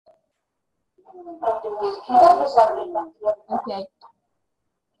Okay.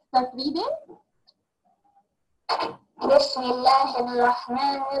 Start reading. بسم الله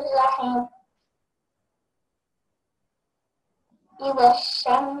الرحمن الرحيم. إذا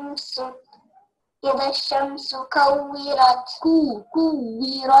الشمس كورت.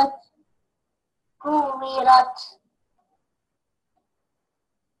 كورت.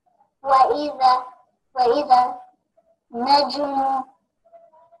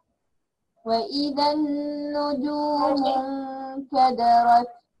 وإذا النجوم انكدرت.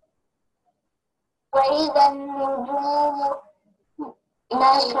 وإذا النجوم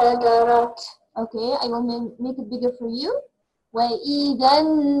انكدرت. Okay, I will make it bigger for you. وإذا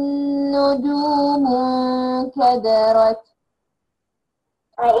النجوم انكدرت.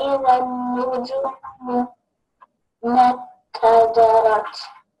 وإذا النجوم انكدرت.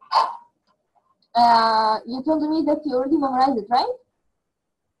 You told me that you already memorized it, right?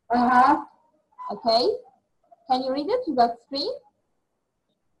 Okay. Can you read it to that screen?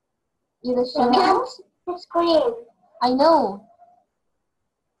 إذا الشمس. Screen. I know.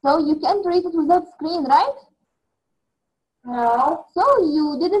 So you can't read it without screen, right? No. So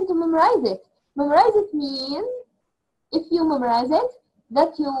you didn't memorize it. Memorize it means, if you memorize it,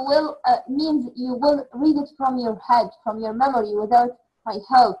 that you will means you will read it from your head, from your memory, without my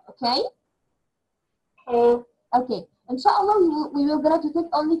help. Okay? Okay. Okay. Inshallah, we will gonna to take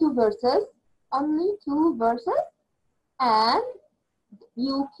only 2 verses, and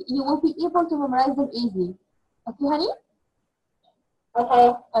you will be able to memorize them easily. Okay, honey?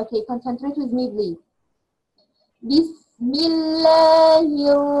 Okay. Okay, concentrate with me, please.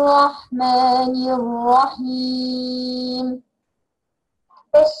 Bismillahirrahmanirrahim.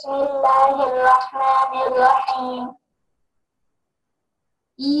 Bismillahirrahmanirrahim.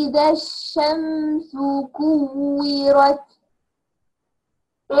 إذا الشمس كورت.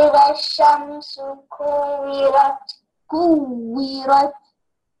 إذا الشمس كورت. كورت.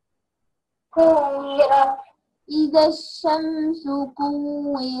 كورت. إذا الشمس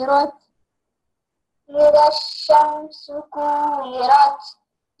كورت. إذا الشمس كورت.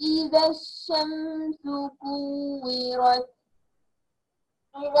 إذا الشمس كورت.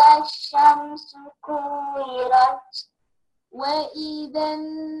 إذا الشمس كورت. وإذا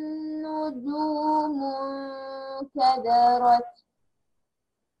النجوم انكدرت.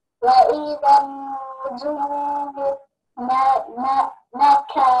 وإذا النجوم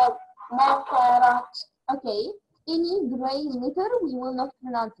نكرت. Okay, any gray letter we will not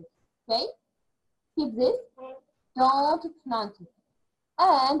pronounce it. Okay, keep this, don't pronounce it.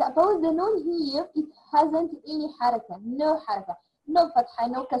 And about the noon here, it hasn't any haraka, no haraka, no fatha,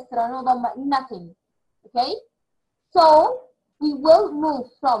 no kasra, no dhamma, nothing. Okay, so we will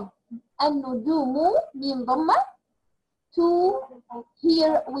move from an-nujumu min dhamma to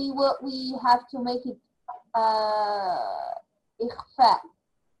here we have to make it ikhfa.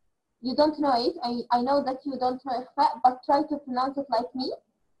 You don't know it. I know that you don't know ikhfa, but try to pronounce it like me.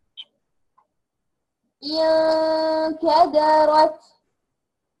 انكدرت.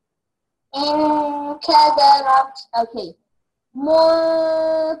 انكدرت. Okay.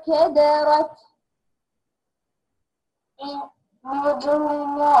 منكدرت.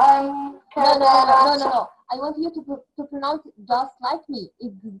 نجوم انكدرت. No. I want you to pronounce it just like me,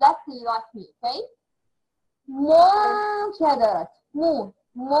 exactly like me. Okay? منكدرت.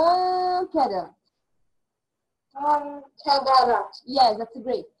 منكدرت. منكدرت. Yes, that's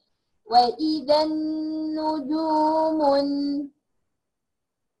great. وإذا النجوم.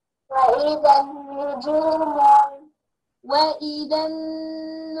 وإذا النجوم. وإذا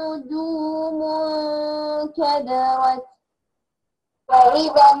النجوم انكدرت.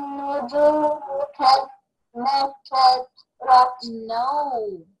 وإذا النجوم نكدرت.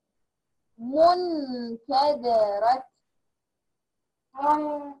 No. منكدرت.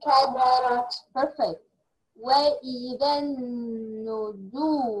 منكدرت. Perfect. وإذا النجوم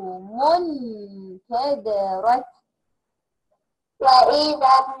انكدرت.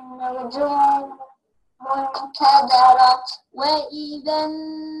 وإذا النجوم انكدرت. وإذا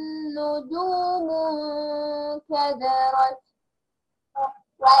النجوم انكدرت.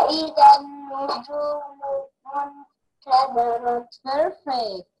 وإذا النجوم انكدرت.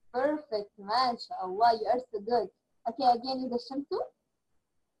 Perfect. MashaAllah, you are so good. Okay, again, إذا الشمس.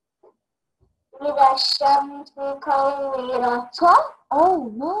 إذا الشمس كورت.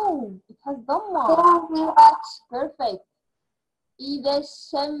 Oh no, it has dhamma. كورت. Perfect. إذا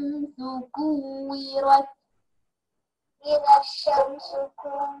الشمس كورت. إذا الشمس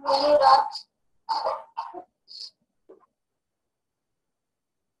كورت.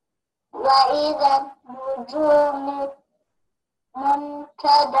 وإذا النجوم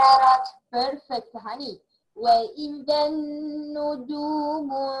انكدرت. Perfect, honey. وإذا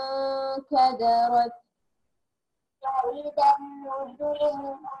النجوم كدرت. وإذا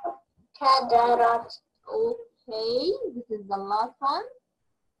النجوم كدرت. Okay, this is the last one.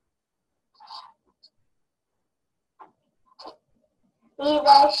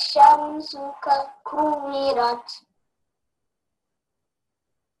 إذا الشمس كورت.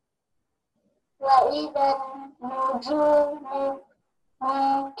 وإذا النجوم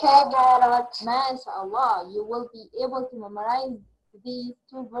كدرت. MashaAllah, you will be able to memorize these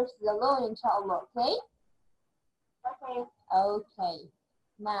two verses alone, inshallah, okay? Okay. Okay,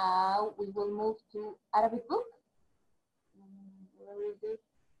 now we will move to Arabic book. Where is it?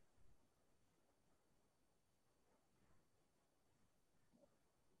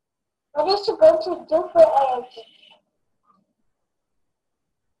 What is she going to do for Arabic?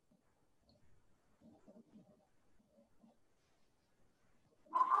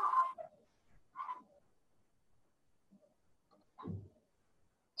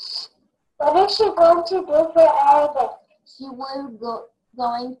 What is she going to do for Arabic? She will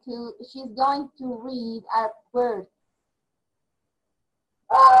she's going to read our words.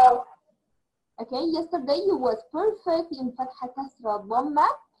 Okay, yesterday you was perfect in Fatha Kasra Dhamma,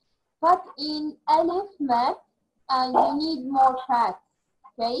 but in Alif Mat, you need more practice.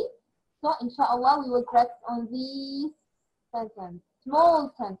 Okay, so inshallah we will practice on these sentence,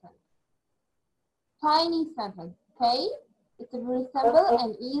 small sentence, tiny sentence. Okay, it's very simple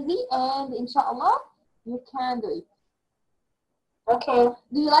and easy, and inshallah you can do it. Okay.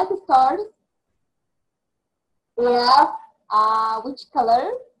 Do you like the stars? Yeah. Which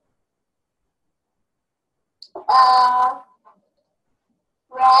color?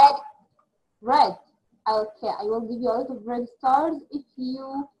 Red. Red. Okay, I will give you a lot of red stars if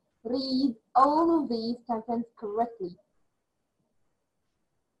you read all of these sentences correctly.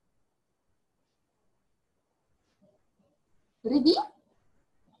 Ready?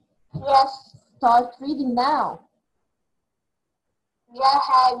 Yes. Start reading now.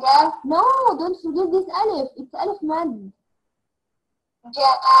 Jahada. No, don't forget this alif. It's alif mad.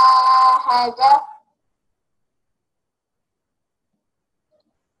 Jahada.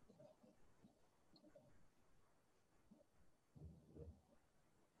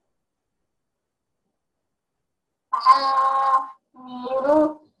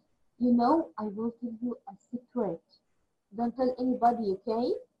 Amiru. You know, I will give you a secret. Don't tell anybody,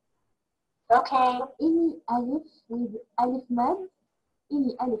 okay? Okay. Any alif with alif mad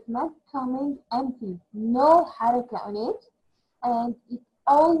coming empty, no haraka on it, and it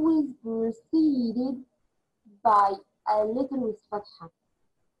always preceded by a letter with fatha.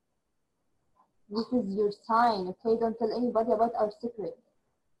 This is your sign, okay? Don't tell anybody about our secret.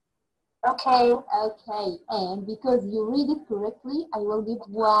 Okay. Okay, and because you read it correctly, I will give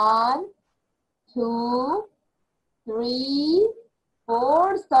 1, 2, 3,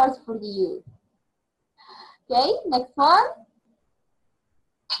 4 stars for you. Okay, next one.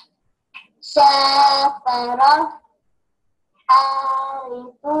 Safara.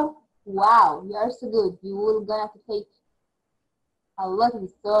 Harifu. Wow, you are so good. You will gonna have to take a lot of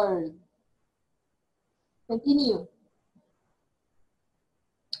stars. Continue.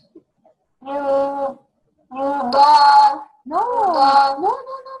 Yubar. No, no.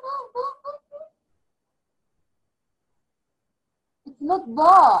 It's not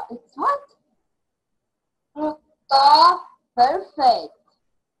ba. It's what? Muta. Perfect.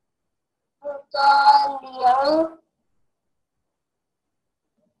 Mutali'u.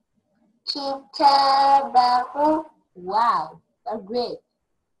 Kitabahu. Wow, you're great.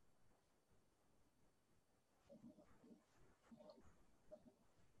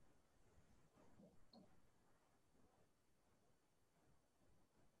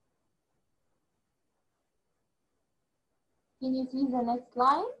 Can you see the next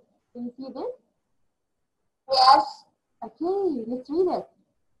line? Can you see this? Yes. Okay, let's read it.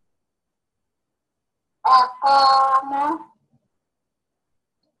 Aqama.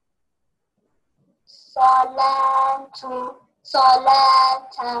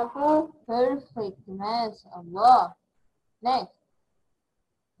 Salatahu. Perfect, mashallah. Next.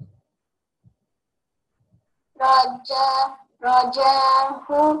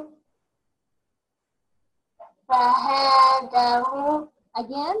 Rajahu. Fahadahu.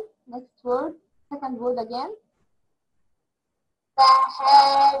 Again, next word, second word again.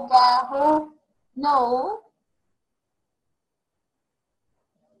 Fahadahu. No.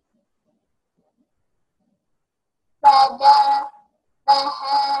 Fahadahu.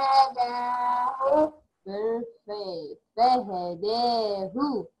 Perfect.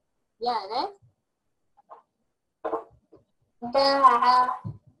 Fahadahu. Yeah, next. Da'a.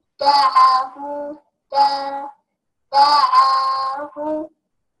 دعاه دعاه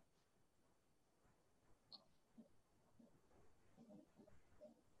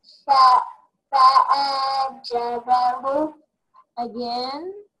فأعجبه again.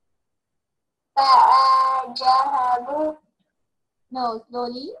 فأعجبه No,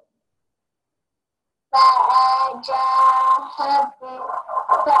 slowly. فأعجبه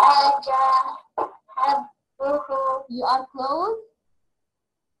You are close.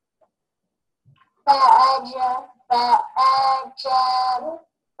 فأعجبه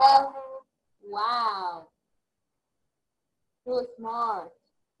Wow. So smart.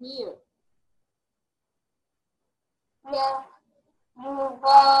 Here.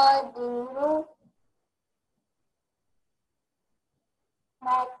 يغادر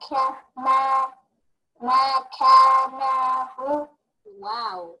مكانه.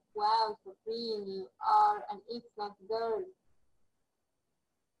 Wow. Wow, Sabrina, you are an excellent girl.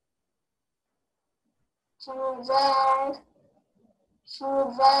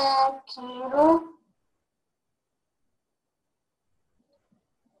 تذاكر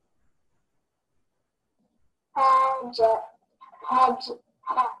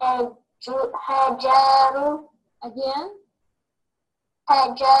هجر Again.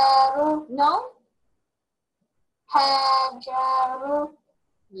 هجر No. هجر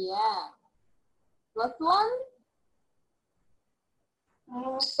Yeah. Last one.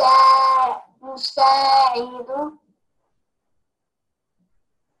 يساعد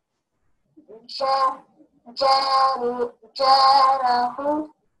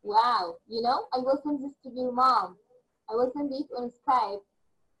جاره. Wow. You know, I will send this to your mom. I will send it on Skype.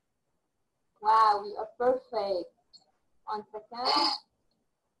 Wow, you are perfect. One second.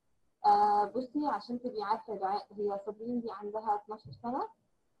 بصي عشان تبقي عارفة دعاء، هي صابرين دي عندها 12 سنة.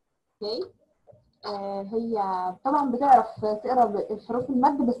 اوكي. هي طبعا بتعرف تقرا الحروف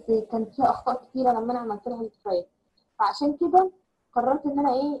المد، بس كان فيها اخطاء كتيره لما انا عملت لها التراي، فعشان كده قررت ان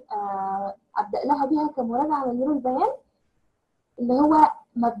انا ابدا لها بيها كمراجعه من نور البيان، اللي هو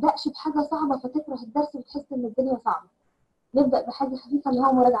ما ابداش بحاجه صعبه فتكره الدرس وتحس ان الدنيا صعبه. نبدا بحاجه خفيفه اللي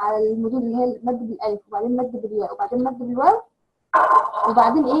هو مراجعه على المدود اللي هي المد بالالف، وبعدين مد بالياء، وبعدين مد بالواو،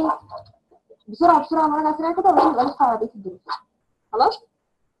 وبعدين بسرعه مراجعه سريعه كده، وبعدين نبقى ندخل على بقيه الدروس. خلاص.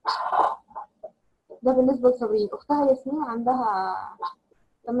 ده بالنسبة لصابرين. أختها ياسمين عندها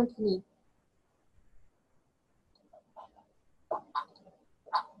 8 سنين.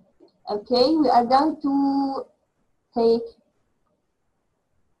 Okay, we are going to take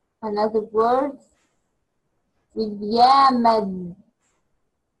another word with يامد.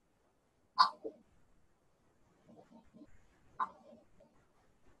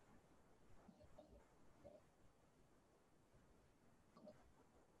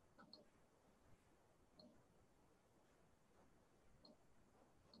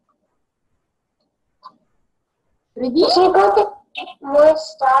 Ready? Is he going to more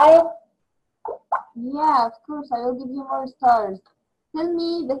style? Yeah, of course, I will give you more stars. Tell me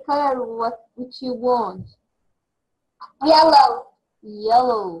the color which you want. Yellow.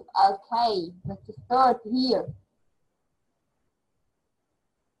 Yellow. Okay, let's start here.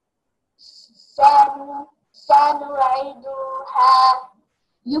 سنعيدها.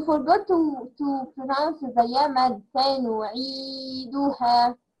 You forgot to pronounce the yamad. سنعيدها.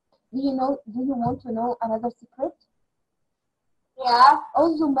 Do you want to know another secret? Yeah.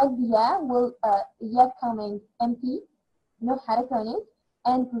 Also, mad ya will coming empty, no حركة on it,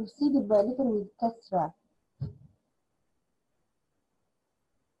 and preceded by letter with kasra.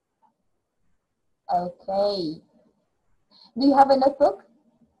 Okay. Do you have a notebook?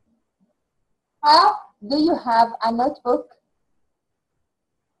 Huh? Do you have a notebook?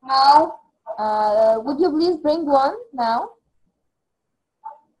 No. Would you please bring one now?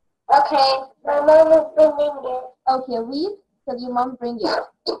 Okay. My mom is bringing it. Okay, read. Tell your mom bring it.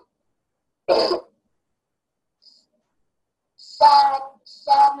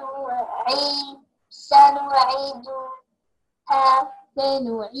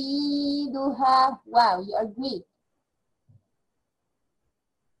 سنعيدها. Wow, you are great.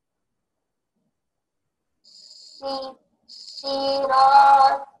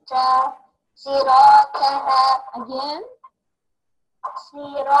 صراطها. Again.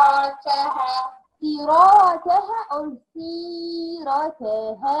 صراطها. صراطها or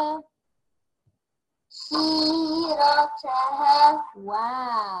سيرتها. صراطها.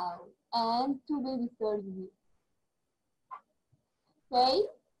 Wow. And 2 baby stars here. Okay,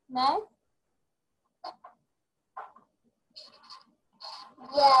 next.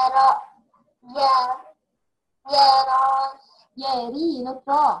 يري. not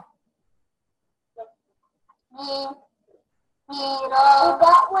raw. We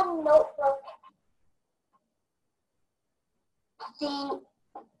got one notebook. See,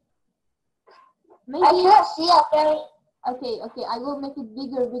 Maybe. I can't see it very. Okay. I will make it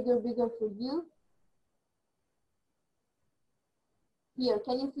bigger for you. Here,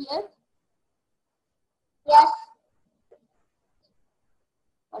 can you see it? Yes.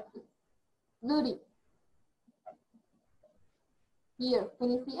 Okay. Luri. Here,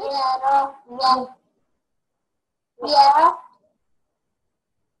 can you see it? Yeah.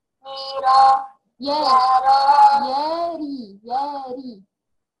 Yari.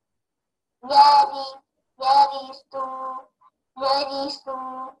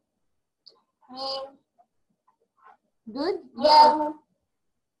 Good.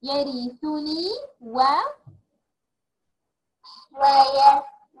 Yarisuni wa.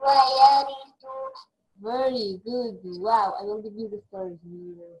 Very good. Wow. I will give you the stars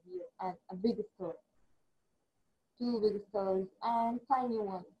here, and a big star. 2 big stars and tiny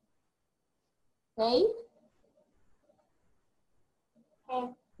one. Okay.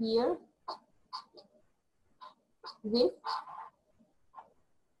 Here. This.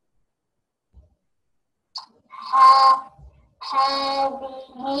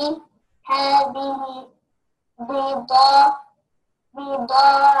 هذه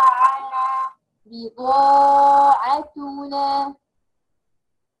بضاعتنا.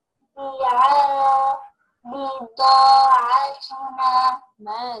 بضاعتنا.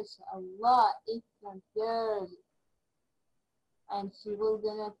 ما شاء الله. Excellent girl. And she's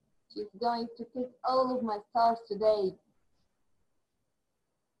going to take all of my stars today.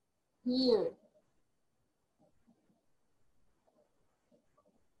 Here.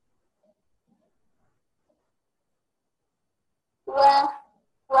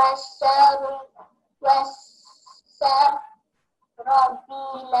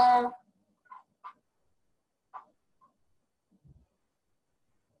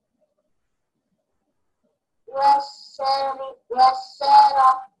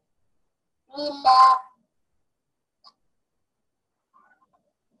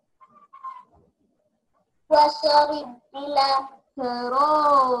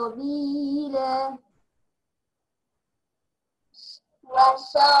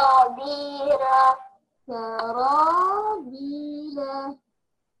 والسرابيل. سرابيل.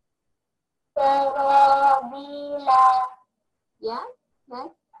 Yeah.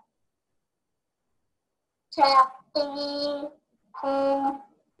 Next. تقيهم.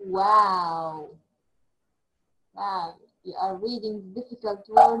 Wow. You are reading difficult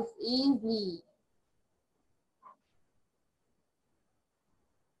words easily.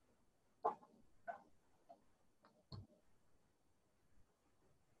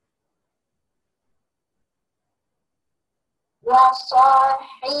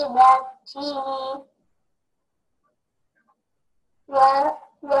 وصاحبته وأخيه.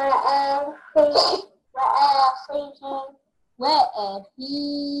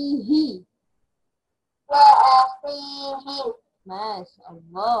 ما شاء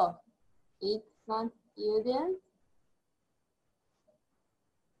الله. Excellent student.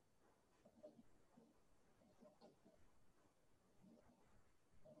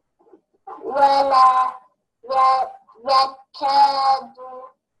 ولا يكاد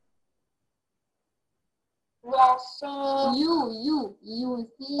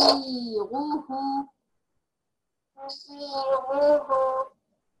يسيغه.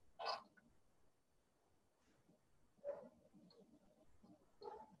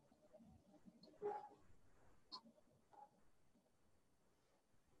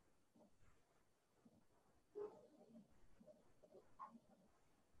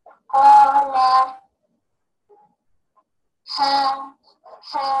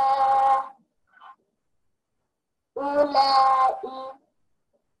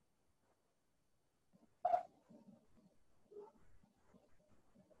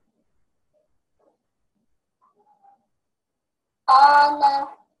 قال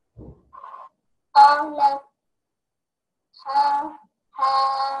هؤلاء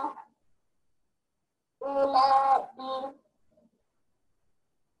هؤلاء.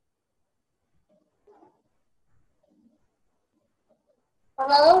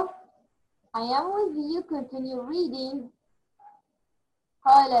 Hello? I am with you. Continue reading.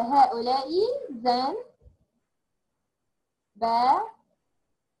 قال هؤلاء. Then.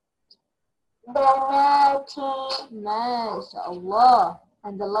 بناتي. ما شاء الله.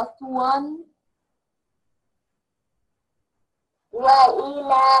 And the last one.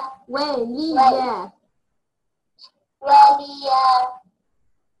 وليا.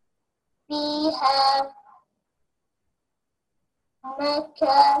 فيها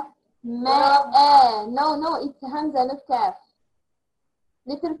No, it's Hamza, not Kaf.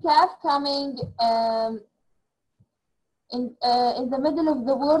 letter kaf coming in the middle of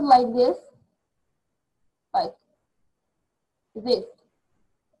the word like this,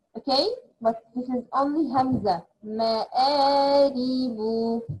 okay? But this is only hamza. Ma'aribu.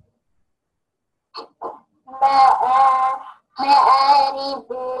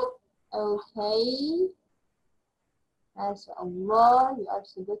 Ma'aribu. Okay. MashaAllah, you are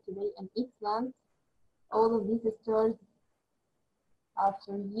so good today and excellent. All of these stars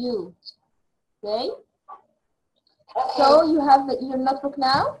after you. Okay? So you have your notebook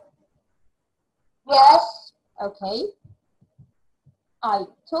now? Yes. Okay. I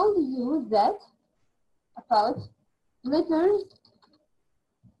told you that about letters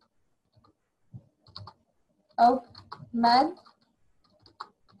of mad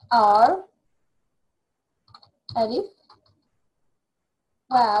are alif,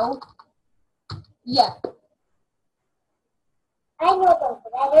 wow, yeah. I know the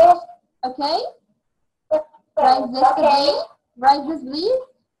letters. Okay? Write this, Okay. please. Write this, please.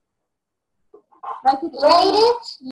 Write it. Write it.